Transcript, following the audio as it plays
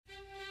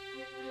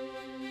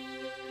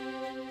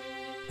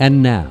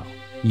And now,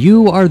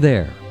 You Are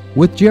There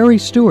with Jerry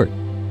Stewart.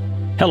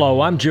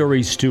 Hello, I'm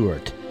Jerry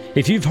Stewart.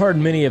 If you've heard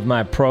many of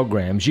my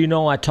programs, you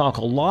know I talk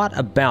a lot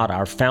about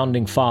our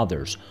founding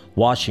fathers,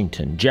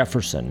 Washington,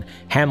 Jefferson,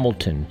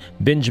 Hamilton,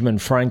 Benjamin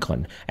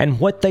Franklin,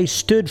 and what they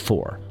stood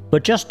for.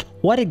 But just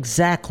what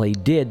exactly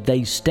did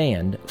they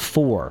stand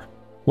for?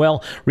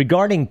 Well,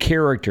 regarding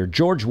character,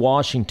 George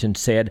Washington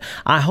said,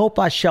 "I hope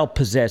I shall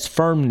possess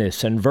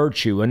firmness and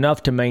virtue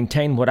enough to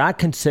maintain what I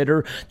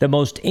consider the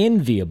most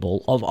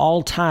enviable of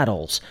all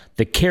titles,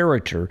 the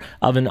character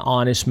of an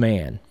honest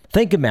man."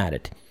 Think about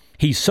it.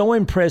 He so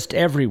impressed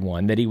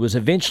everyone that he was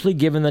eventually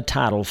given the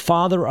title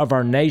Father of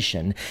our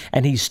Nation,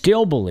 and he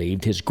still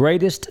believed his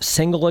greatest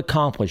single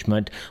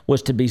accomplishment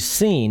was to be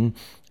seen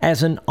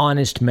as an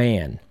honest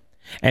man.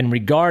 And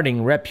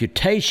regarding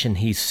reputation,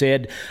 he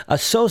said,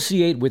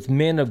 "Associate with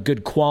men of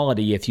good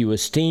quality if you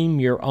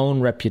esteem your own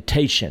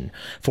reputation,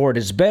 for it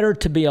is better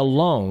to be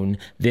alone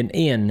than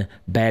in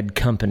bad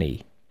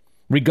company."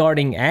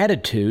 Regarding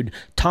attitude,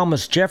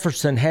 Thomas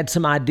Jefferson had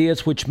some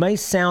ideas which may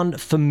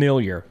sound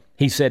familiar.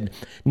 He said,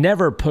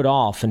 "Never put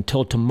off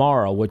until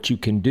tomorrow what you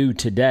can do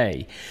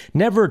today.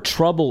 Never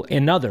trouble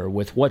another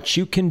with what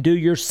you can do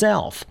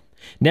yourself.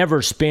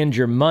 Never spend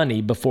your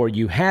money before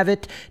you have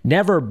it.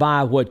 Never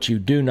buy what you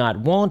do not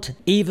want,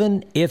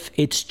 even if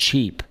it's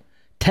cheap.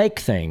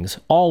 Take things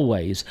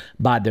always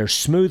by their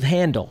smooth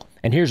handle."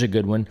 And here's a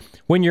good one.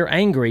 "When you're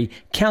angry,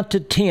 count to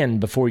 10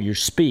 before you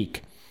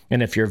speak.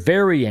 And if you're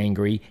very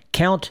angry,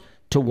 count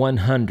to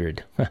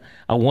 100.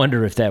 I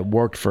wonder if that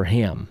worked for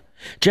him.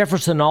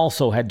 Jefferson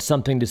also had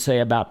something to say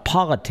about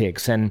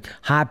politics and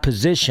high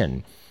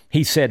position.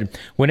 He said,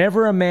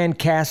 "Whenever a man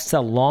casts a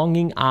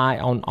longing eye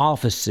on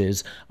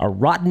offices, a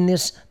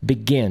rottenness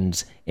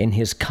begins in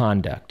his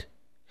conduct."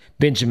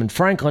 Benjamin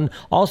Franklin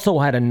also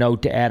had a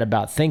note to add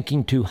about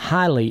thinking too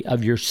highly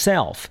of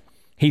yourself.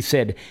 He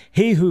said,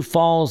 "He who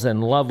falls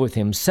in love with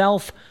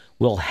himself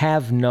will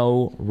have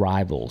no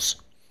rivals."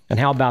 And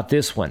how about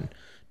this one?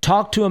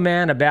 "Talk to a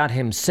man about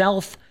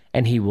himself,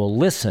 and he will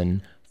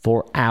listen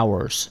for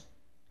hours."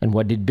 And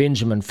what did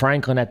Benjamin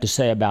Franklin have to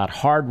say about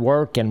hard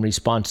work and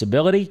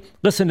responsibility?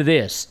 Listen to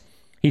this.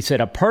 He said,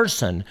 "A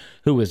person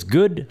who is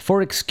good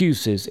for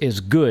excuses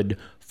is good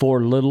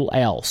for little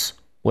else."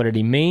 What did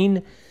he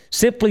mean?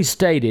 Simply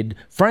stated,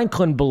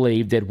 Franklin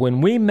believed that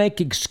when we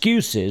make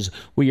excuses,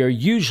 we are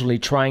usually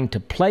trying to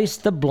place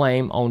the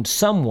blame on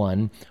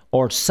someone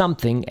or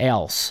something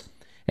else.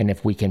 And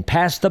if we can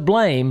pass the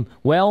blame,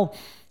 well,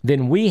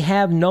 then we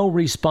have no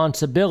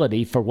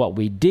responsibility for what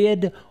we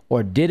did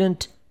or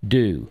didn't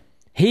do.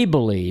 He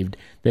believed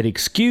that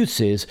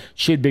excuses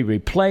should be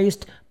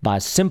replaced by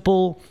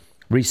simple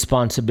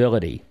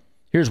responsibility.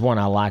 Here's one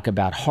I like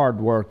about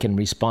hard work and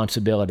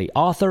responsibility.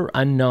 Author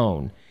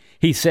unknown.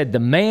 He said, "The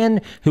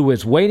man who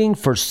is waiting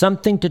for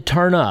something to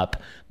turn up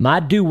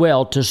might do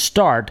well to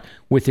start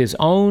with his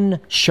own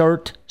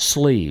shirt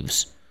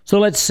sleeves." So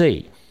let's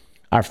see.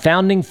 Our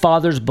founding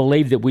fathers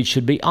believed that we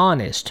should be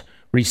honest,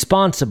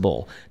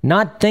 responsible,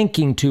 not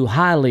thinking too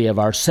highly of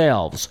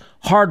ourselves,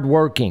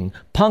 hardworking,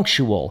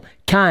 punctual,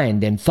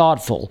 kind and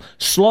thoughtful,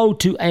 slow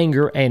to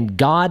anger, and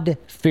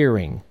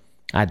God-fearing.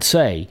 I'd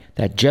say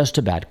that just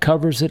about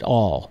covers it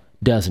all,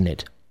 doesn't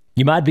it?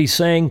 You might be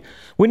saying,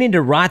 we need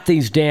to write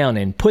these down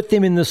and put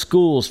them in the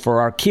schools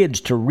for our kids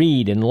to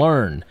read and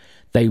learn.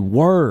 They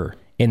were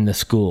in the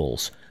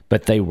schools,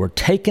 but they were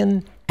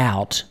taken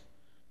out.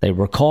 They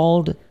were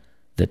called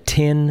the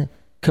 10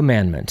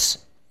 Commandments.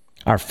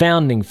 Our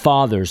founding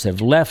fathers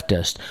have left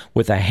us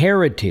with a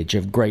heritage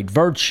of great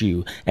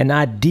virtue and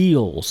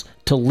ideals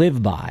to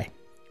live by.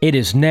 It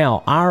is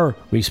now our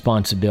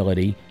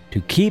responsibility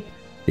to keep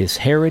this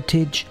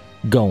heritage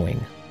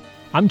going.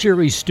 I'm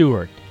Jerry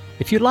Stewart.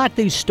 If you like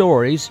these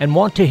stories and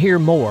want to hear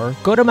more,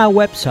 go to my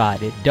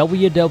website at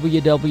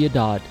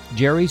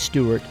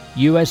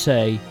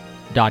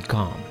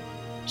www.jerrystewartusa.com.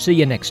 See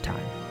you next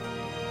time.